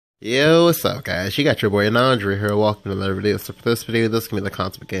Yo, what's up guys? You got your boy Nandri here, welcome to another video. So for this video, this is going to be the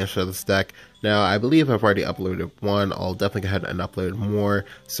concept game show of this deck. Now, I believe I've already uploaded one, I'll definitely go ahead and upload more.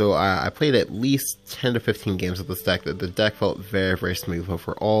 So I played at least 10 to 15 games with this deck. The deck felt very smooth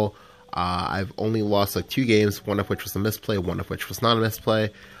overall. I've only lost like 2 games, one of which was a misplay, one of which was not a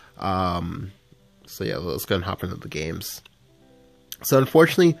misplay. So yeah, let's go and hop into the games. So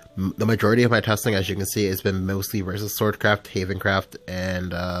unfortunately, the majority of my testing, as you can see, has been mostly versus Swordcraft, Havencraft,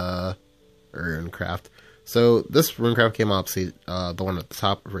 and Runecraft. So this Runecraft game, obviously, the one at the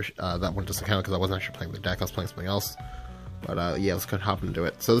top, that one doesn't count because I wasn't actually playing the deck, I was playing something else. But yeah, let's go and hop into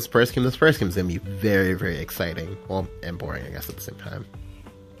it. So this first game is going to be very exciting. Well, and boring, I guess, at the same time.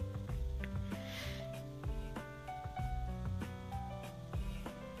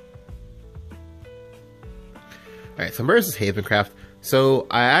 Alright, so versus Havencraft. So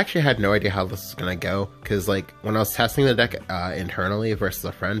I actually had no idea how this was gonna go, because like when I was testing the deck internally versus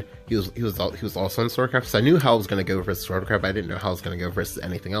a friend, he was also on Swordcraft, so I knew how I was gonna go versus Swordcraft, but I didn't know how I was gonna go versus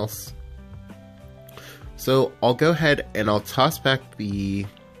anything else. So I'll go ahead and I'll toss back the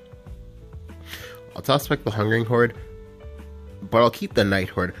Hungering Horde, but I'll keep the Night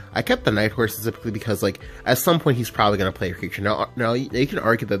Horde. I kept the Night Horde specifically because, like, at some point he's probably going to play a creature. Now you can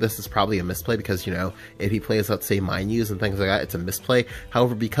argue that this is probably a misplay because, you know, if he plays, let's say, Mind Use and things like that, it's a misplay.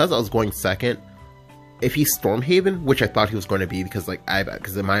 However, because I was going second, if he's Stormhaven, which I thought he was going to be, because, like,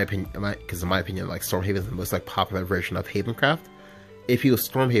 because in my opinion, like, Stormhaven is the most, like, popular version of Havencraft. If he was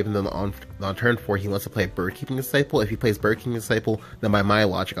Stormhaven, then on turn 4, he wants to play Bird Keeping Disciple. If he plays Bird Keeping Disciple, then by my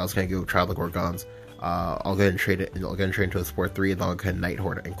logic, I was going to go Trial of the Gorgons. I'll go ahead and trade it, and I'll go ahead and trade into a Sport 3, and then I'll go ahead and Night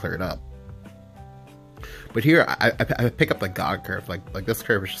Horde and clear it up. But here, I pick up the God curve. Like this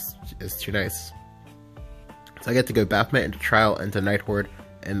curve is too nice. So I get to go Baphomet into Trial into Night Horde,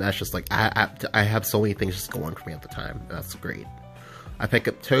 and that's just like I have so many things just going for me at the time. That's great. I pick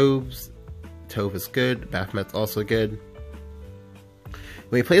up Toves. Tove is good. Baphomet's also good.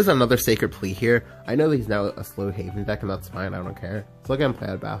 When he plays another Sacred Plea here, I know that he's now a slow Haven deck, and that's fine. I don't care. So I'll go and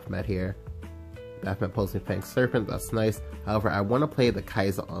play a Baphomet here. Baphomet pulls me Fang Serpent, that's nice. However, I want to play the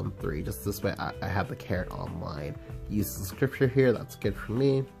Kaiser on 3, just this way I have the carrot online. Use the scripture here, that's good for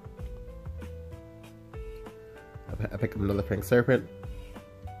me. I pick up another Fang Serpent.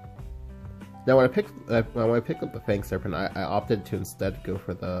 Now when I picked up the Fang Serpent, I opted to instead go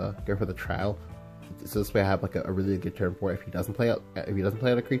for the Trial. So this way I have like a really good turn for it if he doesn't play out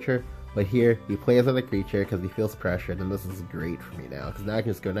a creature. But here he plays out a creature because he feels pressured, and this is great for me now because now I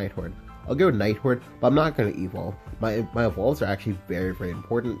can just go Night Horde. I'll go Night Horde, but I'm not going to evolve. My evolves are actually very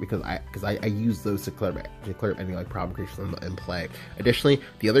important because I use those to clear up any like problem creatures in play. Additionally,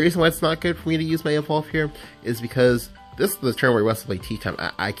 the other reason why it's not good for me to use my evolve here is because this is the turn where he wants to play Tea Time.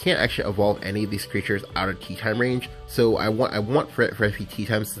 I can't actually evolve any of these creatures out of Tea Time range, so I want for if he Tea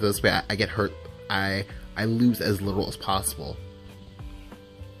Times, so this way I get hurt. I lose as little as possible.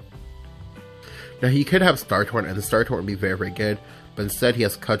 Now he could have Star Torrent, and the Star Torrent would be very good, but instead he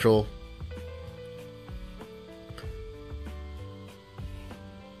has Cudgel.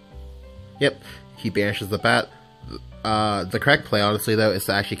 Yep, he banishes the bat. The correct play, honestly, though, is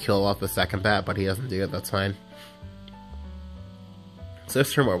to actually kill off the second bat, but he doesn't do it, that's fine. So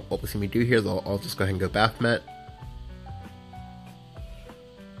this turn, what we'll see me do here is I'll just go ahead and go Baphomet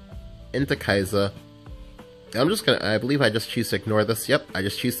into Kaiser. I believe I just choose to ignore this. Yep, I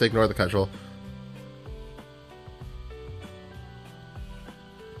just choose to ignore the Cudgel.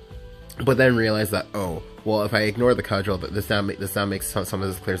 But then realize that, oh, well, if I ignore the Cudgel, this now makes some of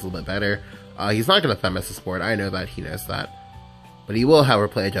his clears a little bit better. He's not going to Themis the Sport. I know that, he knows that. But he will, however,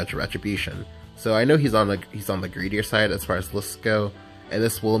 play a Judge of Retribution. So I know he's on the greedier side as far as lists go. And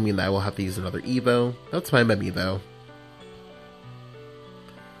this will mean that I will have to use another Evo. That's fine by me, though.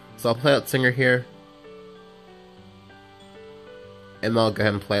 So I'll play out Singer here. And then I'll go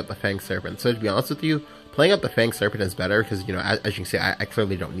ahead and play up the Fang Serpent. So to be honest with you, playing up the Fang Serpent is better because, you know, as you can see, I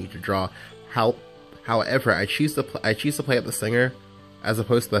clearly don't need to draw. However, I choose to play up the Singer as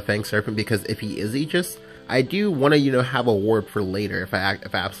opposed to the Fang Serpent because if he is Aegis, I do want to, you know, have a ward for later if I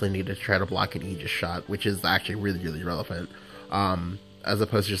absolutely need to try to block an Aegis shot, which is actually really relevant. As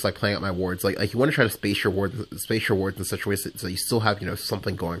opposed to just like playing up my wards, like you want to try to space your wards in such a way so you still have, you know,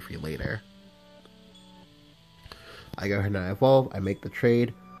 something going for you later. I go ahead and I evolve, I make the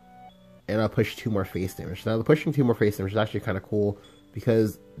trade, and I'll push 2 more face damage. Now the pushing 2 more face damage is actually kind of cool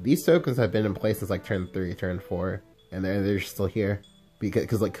because these tokens have been in place since like turn 3, turn 4, and they're still here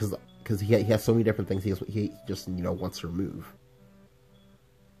because he has so many different things he just, you know, wants to remove.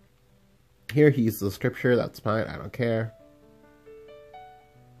 Here he uses the scripture, that's fine, I don't care.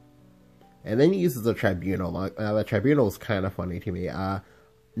 And then he uses the Tribunal. The Tribunal is kind of funny to me.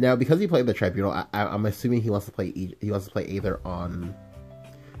 Now, because he played the Tribunal, I'm assuming he wants to play either on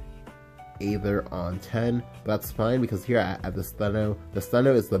 10, but that's fine because here I have the Stunno. The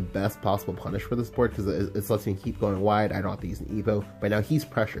Stunno is the best possible punish for this board because it lets me keep going wide. I don't have to use an Evo, but now he's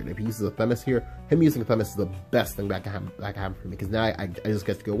pressured. If he uses a Themis here, him using a Themis is the best thing that can happen for me because now I just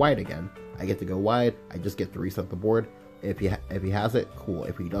get to go wide again. I get to go wide. I just get to reset the board. If he has it, cool.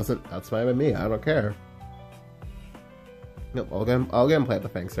 If he doesn't, that's fine with me. I don't care. Nope, I'll go and play up the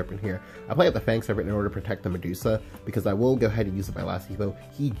Fang Serpent here. I play up the Fang Serpent in order to protect the Medusa, because I will go ahead and use it my last Evo.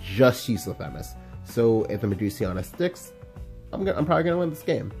 He just used the Themis. So if the Medusiana sticks, I'm probably going to win this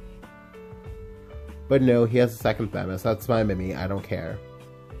game. But no, he has a second Themis. That's fine by me. I don't care.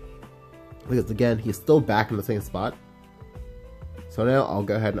 Because again, he's still back in the same spot. So now I'll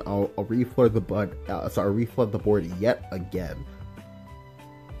go ahead and I'll reflood the board yet again.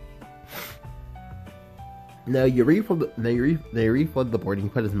 Now you reflood the board. You can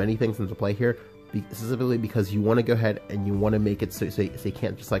put as many things into play here, specifically because you want to go ahead and you want to make it so he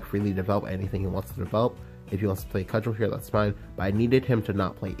can't just like freely develop anything he wants to develop. If he wants to play Cudgel here, that's fine. But I needed him to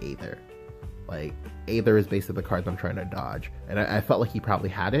not play Aether. Like Aether is basically the card I'm trying to dodge, and I felt like he probably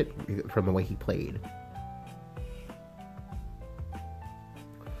had it from the way he played.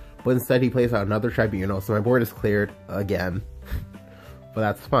 But instead he plays out another Tribunal, so my board is cleared again. But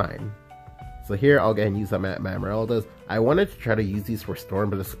that's fine. So here I'll go ahead and use my Emeraldas. I wanted to try to use these for Storm,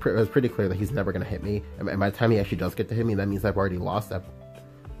 but it was pretty clear that he's never going to hit me. And by the time he actually does get to hit me, that means I've already lost.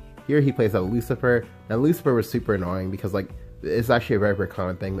 Here he plays out Lucifer. Now Lucifer was super annoying because like it's actually a very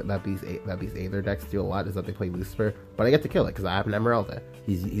common thing that these Aether decks do a lot, is that they play Lucifer. But I get to kill it because I have an Emeralda.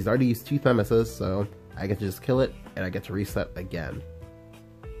 He's already used 2 Themises, so I get to just kill it and I get to reset again.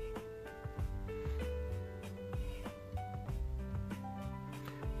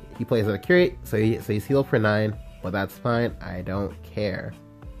 He plays at a Curate, so he's healed for 9, but that's fine. I don't care.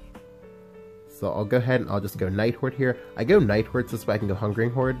 So I'll go ahead and I'll just go Night Horde here. I go Night Horde so this way I can go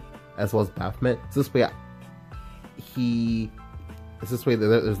Hungering Horde, as well as Baphomet. So this way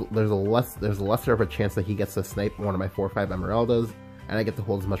there's a lesser of a chance that he gets to snipe one of my 4 or 5 Emeraldas, and I get to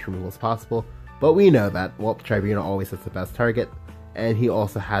hold as much removal as possible. But we know that, well, Tribunal always hits the best target, and he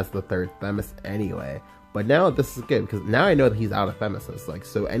also has the 3rd Themis anyway. But now this is good, because now I know that he's out of Themises, like,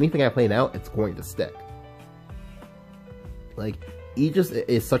 so anything I play now, it's going to stick. Like, Aegis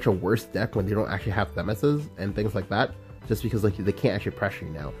is such a worse deck when they don't actually have Themises and things like that, just because like they can't actually pressure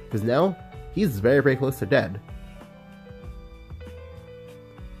you now. Because now, he's very close to dead.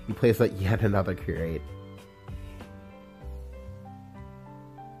 He plays like yet another Curate.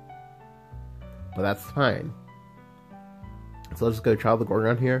 But that's fine. So let's just go Child of the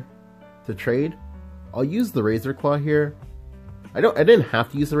Gorgon here to trade. I'll use the Razor Claw here. I didn't have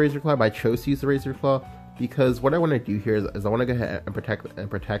to use the Razor Claw, but I chose to use the Razor Claw because what I want to do here is I want to go ahead and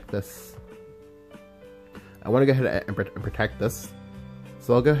protect this. I want to go ahead and protect this.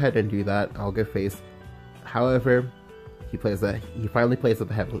 So I'll go ahead and do that. I'll go face. However, he finally plays with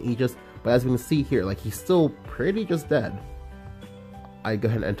the Heavenly Aegis, but as we can see here, like he's still pretty just dead. I go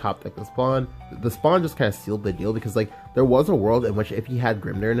ahead and top deck the Spawn. The Spawn just kind of sealed the deal because like there was a world in which if he had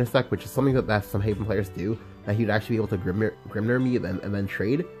Grimnir in his deck, which is something that some Haven players do, that he'd actually be able to Grimnir me and then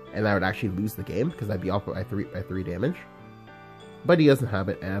trade, and I would actually lose the game because I'd be off by 3 damage. But he doesn't have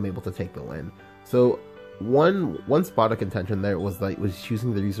it, and I'm able to take the win. So one spot of contention there was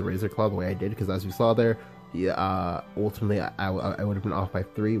choosing to use the Razor Claw the way I did, because as we saw there, ultimately I would have been off by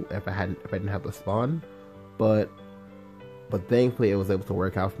 3 if I didn't have the Spawn, but thankfully it was able to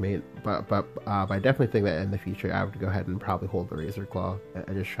work out for me. But I definitely think that in the future I would go ahead and probably hold the Razor Claw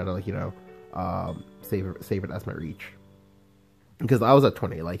and just try to like save it as my reach, because I was at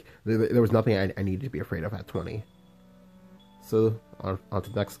 20. Like there was nothing I needed to be afraid of at 20. So on to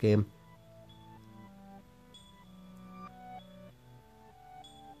the next game.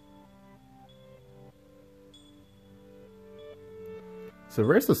 So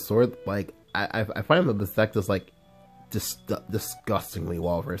versus Sword, like I find that this deck does like disgustingly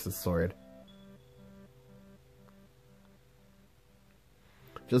well versus Sword.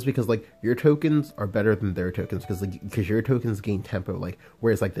 Just because like your tokens are better than their tokens, because your tokens gain tempo, like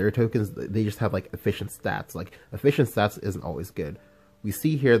whereas like their tokens, they just have like efficient stats. Like efficient stats isn't always good. We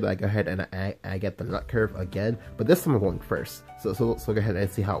see here that I go ahead and I get the nut curve again, but this time I'm going first. So go ahead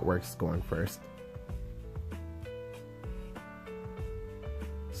and see how it works going first.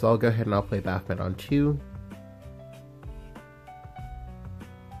 So I'll go ahead and I'll play Baphomet on 2.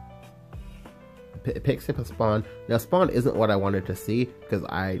 It picks up a Spawn. Now Spawn isn't what I wanted to see, because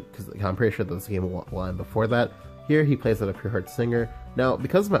I'm pretty sure that this game will end before that. Here he plays at a Pure Heart Singer. Now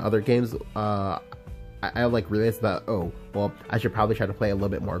because of my other games, I like realized that, oh, well, I should probably try to play a little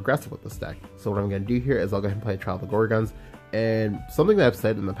bit more aggressive with this deck. So what I'm going to do here is I'll go ahead and play Trial of the Gorgons. And something that I've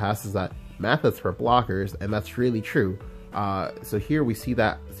said in the past is that math is for blockers, and that's really true. So here we see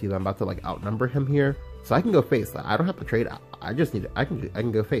that I'm about to like outnumber him here. So I can go face. I don't have to trade. I just need to, I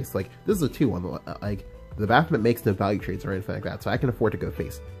can go face. Like, this is a 2-1. Like, the Baphomet makes no value trades or anything like that, so I can afford to go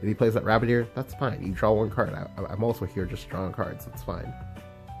face. If he plays that Rabbit Ear, that's fine. You draw one card. I'm also here just drawing cards. That's fine.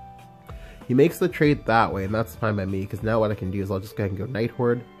 He makes the trade that way, and that's fine by me, because now what I can do is I'll just go ahead and go Night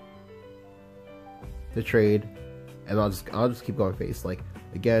Horde to trade, and I'll just keep going face. Like,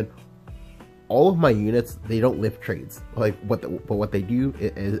 again, all of my units, they don't live trades. Like, but what they do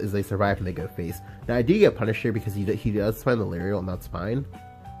is they survive and they go face. Now I do get punished here because he does find the Larial, and that's fine.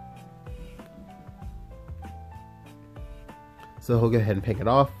 So he'll go ahead and pick it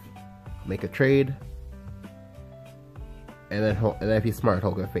off, make a trade, and then if he's smart,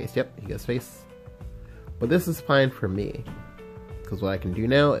 he'll go face. Yep, he goes face. But this is fine for me, because what I can do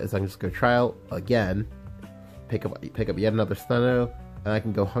now is I can just go Trial again, pick up yet another Steno, and I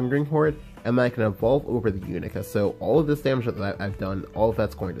can go Hungering Horde, and then I can evolve over the Unica. So all of this damage that I've done, all of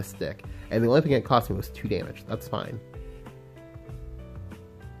that's going to stick. And the only thing it cost me was 2 damage. That's fine.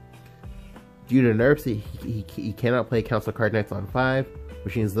 Due to nerfs, he cannot play Council Card Knights on 5,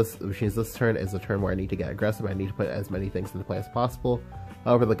 which means this turn is a turn where I need to get aggressive. I need to put as many things into play as possible.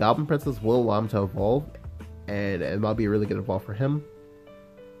 However, the Goblin Princess will allow him to evolve, and that'll be a really good evolve for him.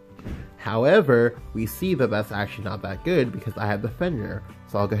 However, we see that that's actually not that good because I have the Fenrir.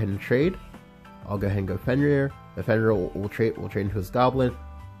 So I'll go ahead and trade. I'll go ahead and go Fenrir. The Fenrir will trade into his Goblin,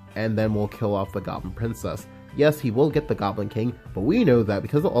 and then we'll kill off the Goblin Princess. Yes, he will get the Goblin King, but we know that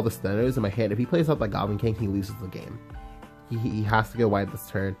because of all the Stenos in my hand, if he plays out the Goblin King, he loses the game. He has to go wide this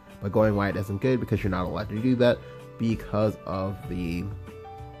turn, but going wide isn't good because you're not allowed to do that because of the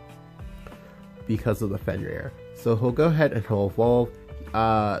Fenrir. So he'll go ahead and he'll evolve.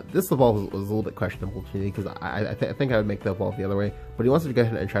 This evolve was a little bit questionable to me because I think I would make the evolve the other way, but he wants to go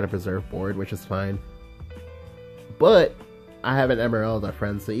ahead and try to preserve board, which is fine. But I have an Emeralda,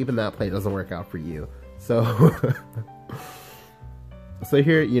 friend, so even that play doesn't work out for you. So, so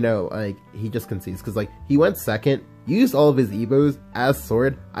here, you know, like, he just concedes, because, like, he went second, used all of his Evos as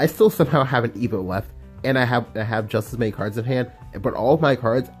sword. I still somehow have an Evo left, and I have just as many cards in hand, but all of my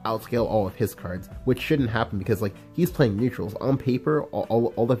cards outscale all of his cards, which shouldn't happen, because, like, he's playing neutrals. On paper,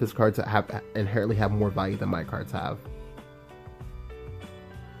 all of his cards inherently have more value than my cards have.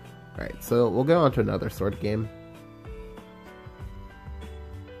 Alright, so we'll go on to another sword game.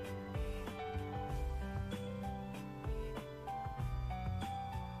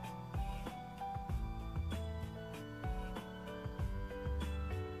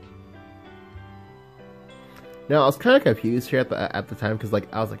 Now I was kind of confused here at the time because, like,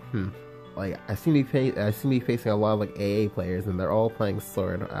 I was like, like, I seem to be facing a lot of, like, AA players, and they're all playing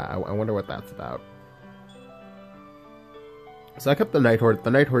sword. I wonder what that's about. So I kept the Night Horde. The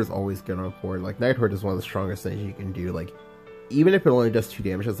Night Horde is always good on board. Like, Night Horde is one of the strongest things you can do. Like, even if it only does 2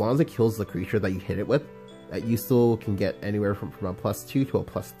 damage, as long as it kills the creature that you hit it with, you still can get anywhere from a +2 to a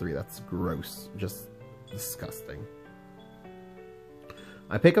 +3. That's gross, just disgusting.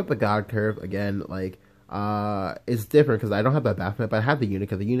 I pick up the God Curve again. Like, it's different because I don't have that Baphomet, but I have the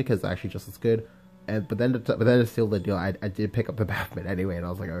Unica. The Unica is actually just as good, but then to seal the deal, I did pick up the Baphomet anyway, and I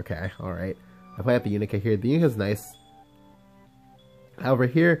was like, okay, all right. I play out the Unica here. The Unica is nice. However,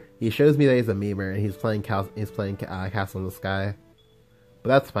 here he shows me that he's a memer and he's playing Castle in the Sky, but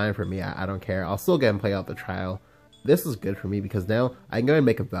that's fine for me. I don't care. I'll still go and play out the Trial. This is good for me because now I can go and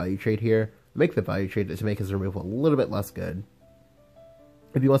make a value trade here. Make the value trade to make his removal a little bit less good.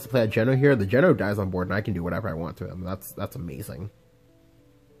 If he wants to play a Geno here, the Geno dies on board and I can do whatever I want to him. That's amazing.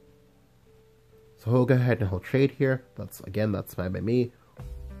 So he'll go ahead and he'll trade here. That's fine by me.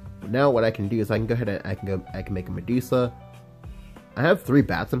 But now what I can do is I can go ahead and I can make a Medusa. I have 3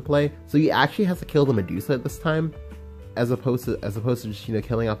 bats in play, so he actually has to kill the Medusa this time, as opposed to just, you know,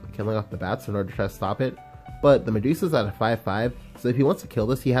 killing off the bats in order to try to stop it. But the Medusa's at a 5/5, so if he wants to kill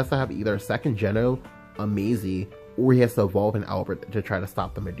this, he has to have either a second Geno, a Maisie, or he has to evolve an Albert to try to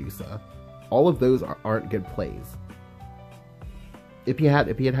stop the Medusa. All of those aren't good plays. If he had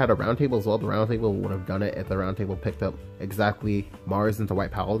had a round table as well, the round table would have done it if the round table picked up exactly Mars into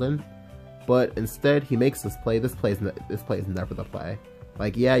White Paladin. But instead, he makes this play. This play is never the play.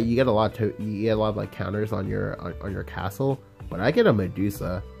 Like, yeah, you get a lot of like counters on your castle, but I get a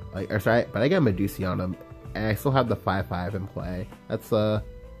Medusa. But I get a Medusa on him, and I still have the 5/5 in play. That's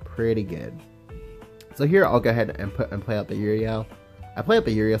pretty good. So here I'll go ahead and play out the Uriel. I play out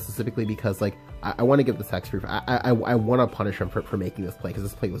the Uriel specifically because, like, I want to give this hexproof. I want to punish him for making this play because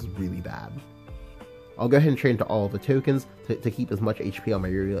this play was really bad. I'll go ahead and trade into all of the tokens to keep as much HP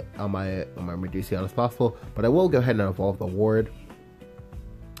on my Medusa as possible. But I will go ahead and evolve the ward.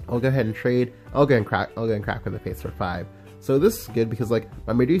 I'll go ahead and trade. I'll go and crack with the face for 5. So this is good because like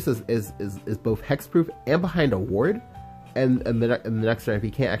my Medusa is both hexproof and behind a ward. And the next turn, if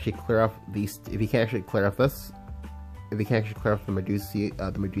he can't actually clear off these, if he can't actually clear off this, if he can't actually clear off the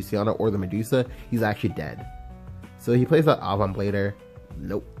Medusiana or the Medusa, he's actually dead. So he plays that Avant Blader.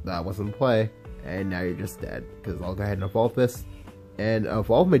 Nope, that wasn't the play. And now you're just dead. Because I'll go ahead and evolve this. And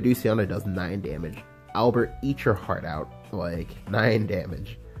evolve Medusiana does 9 damage. Albert, eat your heart out. Like, 9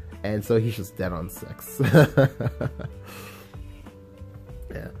 damage. And so he's just dead on 6.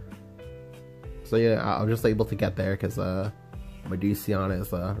 Yeah. So yeah, I'm just able to get there because Medusiana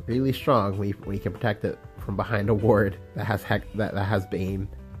is really strong when you can protect it from behind a ward that has that has Bane,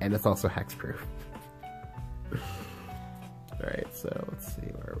 and it's also hexproof. Alright, so let's see,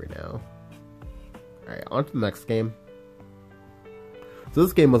 where are we now? Alright, on to the next game. So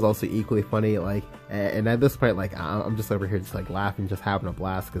this game was also equally funny, like, and at this point, like, I'm just over here just like laughing, just having a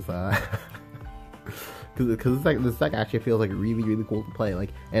blast, because because this deck actually feels like really cool to play, like,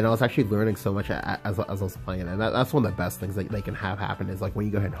 and I was actually learning so much as I was playing it, and that's one of the best things that they can have happen is like when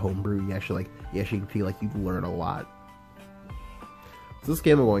you go ahead and homebrew, you actually feel like you learn a lot. So this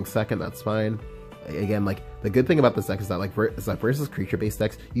game I'm going second, that's fine. Again, like, the good thing about this deck is that like versus creature based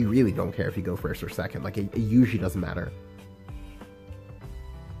decks, you really don't care if you go first or second, like it usually doesn't matter.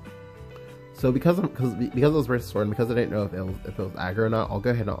 So because it was versus Sword, and because I didn't know if it was aggro or not, I'll go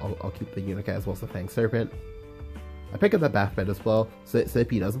ahead and I'll keep the Unica as well as the Fang Serpent. I pick up that Baphomet as well, so if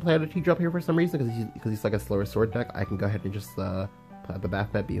he doesn't play out a T-drop here for some reason, because he's like a slower sword deck, I can go ahead and just play out the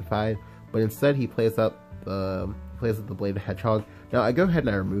Baphomet being 5. But instead he plays out the Bladed Hedgehog. Now I go ahead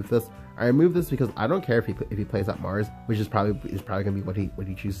and I remove this. I remove this because I don't care if he plays out Mars, which is probably gonna be what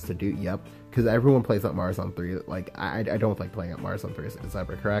he chooses to do. Yep, because everyone plays out Mars on 3. Like I don't like playing out Mars on 3. Is that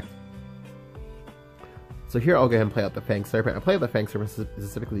correct? So here I'll go ahead and play out the Fang Serpent. I play out the Fang Serpent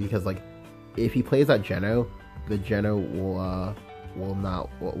specifically because like if he plays out Geno, the Geno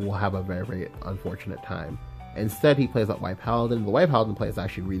will have a very unfortunate time. Instead he plays out White Paladin. The White Paladin play is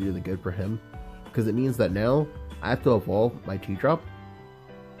actually really good for him because it means that now I have to evolve my 2-drop,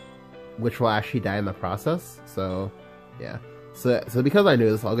 which will actually die in the process. So yeah. So because I knew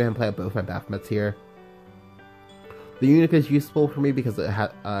this, I'll go ahead and play out both my Baphomets here. The Unica is useful for me because I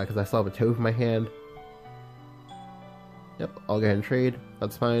still have a Tove in my hand. Yep, I'll go ahead and trade.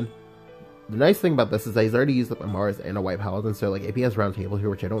 That's fine. The nice thing about this is that he's already used up a Mars and a White Paladin, so like if he has Round Table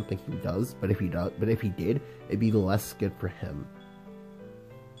here, which I don't think he does, but if he did, it'd be less good for him.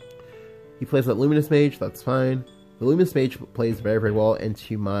 He plays that Luminous Mage. That's fine. The Luminous Mage plays very well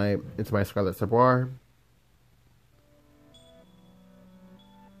into my Scarlet Savoir.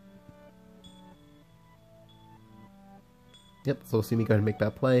 Yep. So see me go ahead and make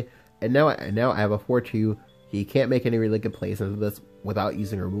that play, and now I have a 4/2. He can't make any really good plays into this without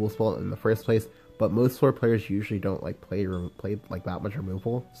using a removal spell in the first place, but most Sword players usually don't like play like that much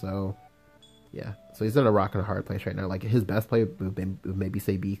removal, so yeah. So he's in a rock and a hard place right now. Like his best play would maybe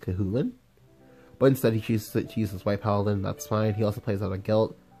say be Kahulin, but instead he chooses to use his White Paladin. That's fine. He also plays out a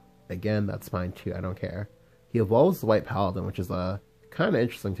Gelt. Again, that's fine too. I don't care. He evolves the White Paladin, which is kind of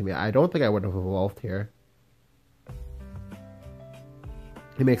interesting to me. I don't think I would have evolved here.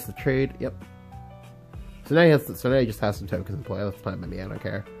 He makes the trade. Yep. So now he just has some tokens in play. That's fine by me. I don't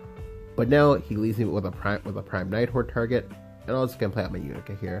care. But now he leaves me with a prime Night Horde target, and I'll just gonna play out my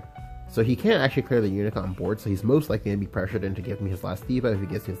Unica here. So he can't actually clear the Unica on board, so he's most likely gonna be pressured into giving me his last Diva. If he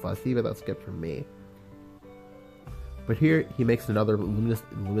gives me his last Diva, that's good for me. But here he makes another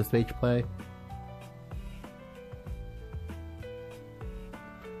Luminous Mage play.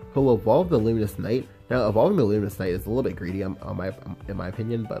 He'll evolve the Luminous Knight. Now evolving the Luminous Knight is a little bit greedy in my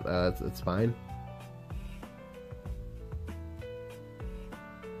opinion, but it's fine.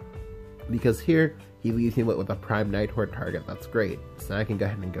 Because here, he leaves me with a prime Night Horde target. That's great. So now I can go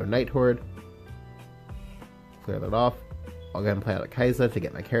ahead and go Night Horde. Clear that off. I'll go ahead and play out a Kai'Sa to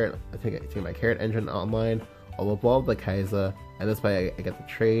get my carrot, to my carrot engine online. I'll evolve the Kai'Sa, and this way I get the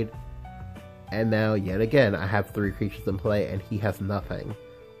trade. And now, yet again, I have 3 creatures in play, and he has nothing.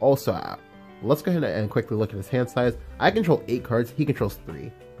 Also, let's go ahead and quickly look at his hand size. I control 8 cards. He controls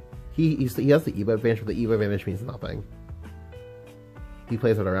 3. He has the EVO advantage, but the EVO advantage means nothing. He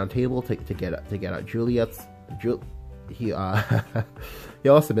plays at a Round Table to get out Juliet's. He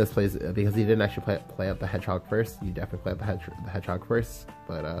also misplays because he didn't actually play out the Hedgehog first. You definitely play out the Hedgehog first,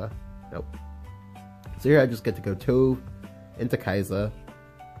 but nope. So here I just get to go Tove into Kai'Sa.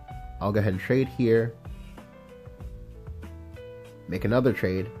 I'll go ahead and trade here. Make another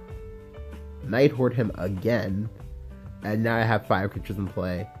trade. Night Horde him again, and now I have 5 creatures in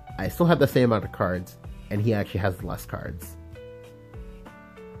play. I still have the same amount of cards, and he actually has less cards.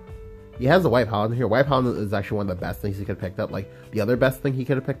 He has a White Paladin here. White Paladin is actually one of the best things he could have picked up. Like, the other best thing he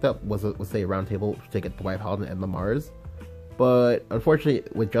could have picked up was say, a round table to get the White Paladin and the Mars. But, unfortunately,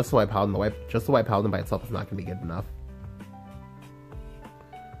 with just the White Paladin, just the White Paladin by itself is not going to be good enough.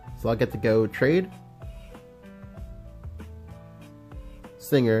 So I'll get to go trade.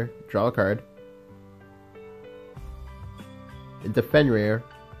 Singer, draw a card. Into Fenrir.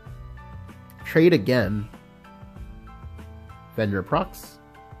 Trade again. Fenrir procs.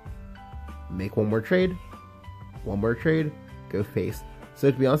 Make one more trade, go face. So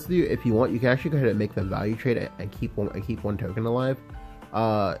to be honest with you, if you want, you can actually go ahead and make the value trade and keep one token alive.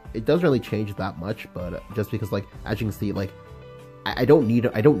 It doesn't really change that much, but just because, like, as you can see, like, I don't need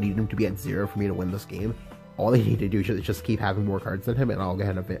him to be at 0 for me to win this game. All I need to do is just keep having more cards than him, and I'll go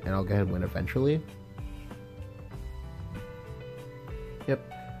ahead and win eventually. Yep,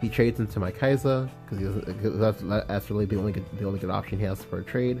 he trades into my Kai'Sa because that's really the only good option he has for a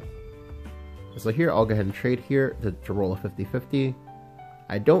trade. So here, I'll go ahead and trade here to roll a 50-50.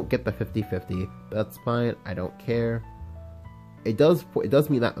 I don't get the 50-50, but that's fine. I don't care. It does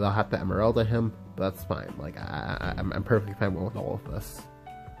mean that they'll have to Emeralda him, but that's fine. Like, I'm perfectly fine with all of this.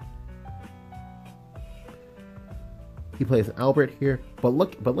 He plays an Albert here, but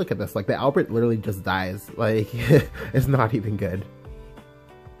look at this. Like, the Albert literally just dies. Like, it's not even good.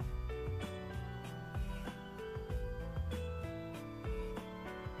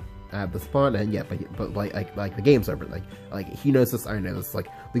 I have the spawn, and yeah, but like the game's over. Like he knows this, I know this. Like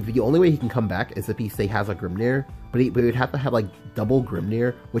the only way he can come back is if he has a Grimnir, but he would have to have like double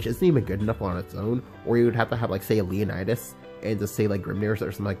Grimnir, which isn't even good enough on its own, or he would have to have like say a Leonidas and just say like Grimnir or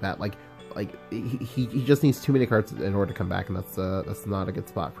something like that. Like he just needs too many cards in order to come back, and that's not a good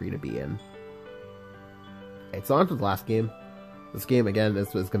spot for you to be in. Alright, so on to the last game. This game again is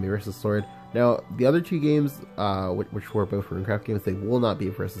going to be versus Sword. Now, the other 2 games, which were both RuneCraft games, they will not be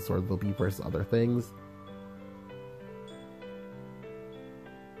versus Sword, they'll be versus other things.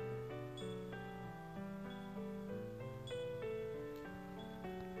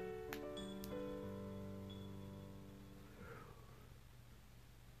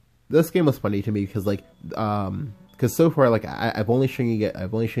 This game was funny to me because, like, because so far, like, I've only shown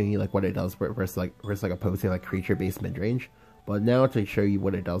you like what it does versus opposing like creature-based mid-range. But now to show you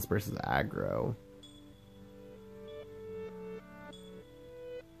what it does versus aggro.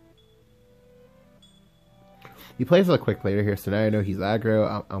 He plays a quick later here, so now I know he's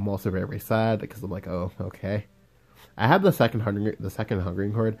aggro. I'm also very, very sad because I'm like, oh, okay. I have the second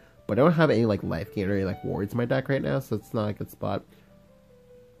Hungering Horde, but I don't have any like life gain or any like wards in my deck right now, so it's not a good spot.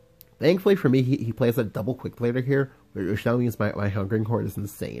 Thankfully for me, he plays a double quick later here, which now means my Hungering Horde is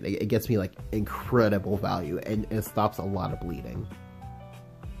insane. It gets me like incredible value, and it stops a lot of bleeding.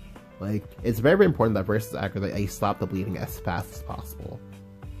 Like, it's very, very important that versus aggro that I stop the bleeding as fast as possible.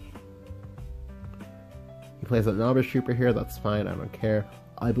 He plays a Novice Trooper here, that's fine, I don't care.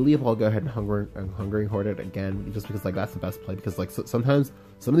 I believe I'll go ahead and Hungering Horde it again, just because like that's the best play, because like sometimes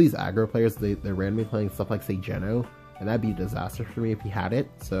some of these aggro players, they're randomly playing stuff like say Geno, and that'd be a disaster for me if he had it,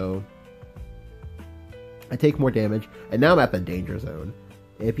 so I take more damage, and now I'm at the danger zone.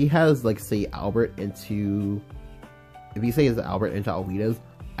 If he has, like, say, Albert into... If he says Albert into Alvitas,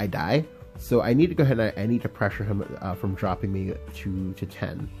 I die. So I need to go ahead and I need to pressure him from dropping me to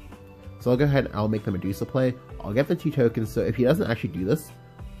 10. So I'll go ahead and I'll make the Medusa play. I'll get the 2 tokens, so if he doesn't actually do this...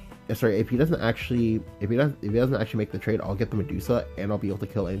 Sorry, if he doesn't actually make the trade, I'll get the Medusa, and I'll be able to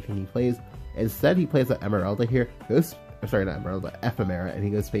kill anything he plays. Instead, he plays the Emeralda here, goes... Sorry, not Emeralda, Ephemera, and he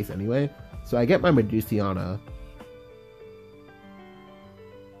goes face anyway. So I get my Medusiana.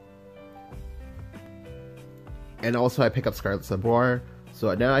 And also I pick up Scarlet Saboir.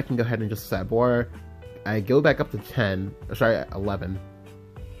 So now I can go ahead and just Saboir. I go back up to 10. Sorry, 11.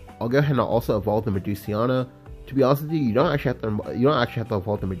 I'll go ahead and I'll also evolve the Medusiana. To be honest with you, you don't actually have to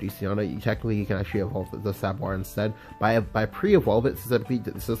evolve the Medusiana. You can actually evolve the Saboir instead. By pre-evolve it specifically,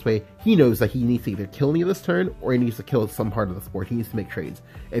 this way he knows that he needs to either kill me this turn or he needs to kill some part of the sport. He needs to make trades.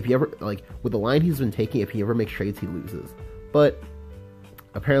 If he ever, like with the line he's been taking, if he ever makes trades, he loses. But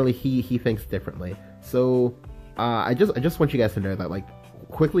apparently he thinks differently. So I just want you guys to know that, like,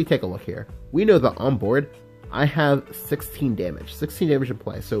 quickly take a look here. We know that on board I have 16 damage in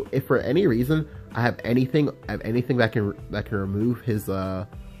play. So if for any reason I have anything that can remove his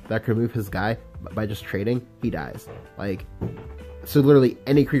guy by just trading, he dies. Like, so literally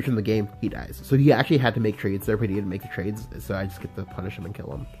any creature in the game, he dies. So he actually had to make trades there, but he didn't make the trades, so I just get to punish him and kill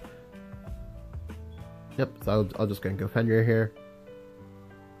him. Yep, so I'll just go and go Fenrir here.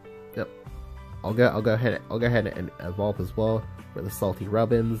 Yep. I'll go ahead and evolve as well for the Salty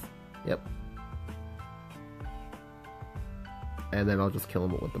Rubbins. Yep. And then I'll just kill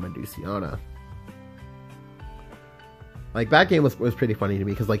him with the Medusa. Like, that game was pretty funny to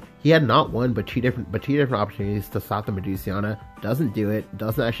me because, like, he had not one but two different opportunities to stop the Medusa. Doesn't do it.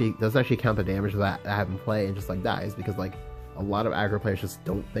 Doesn't actually count the damage that I have him play, and just like dies because, like, a lot of aggro players just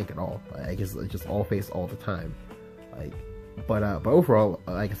don't think at all. Like, it's just all face all the time. Like, but overall,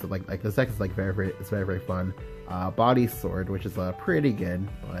 like I said, like this deck is like very fun. Body Sword, which is pretty good.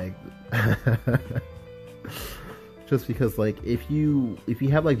 Like. Just because, like, if you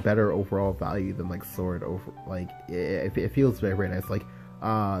have like better overall value than like Sword over, like, it feels very nice. Like,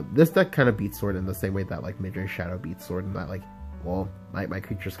 this deck kind of beats Sword in the same way that like Midrange Shadow beats Sword, and that, like, well, my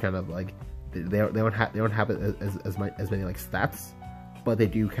creatures kind of like they don't have as many like stats, but they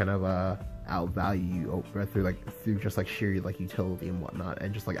do kind of outvalue you through just like sheer like utility and whatnot,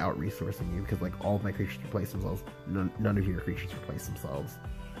 and just like out resourcing you because like all of my creatures replace themselves, none of your creatures replace themselves.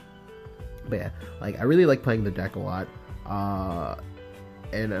 But yeah, like, I really like playing the deck a lot,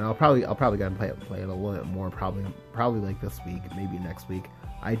 and I'll probably go and play it a little bit more, probably like this week, maybe next week.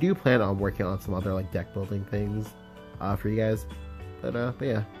 I do plan on working on some other like deck building things for you guys, but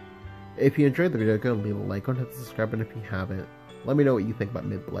yeah, if you enjoyed the video, go and leave a like, go and hit the subscribe button if you haven't. Let me know what you think about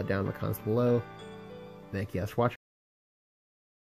Mid Blood down in the comments below. Thank you guys for watching.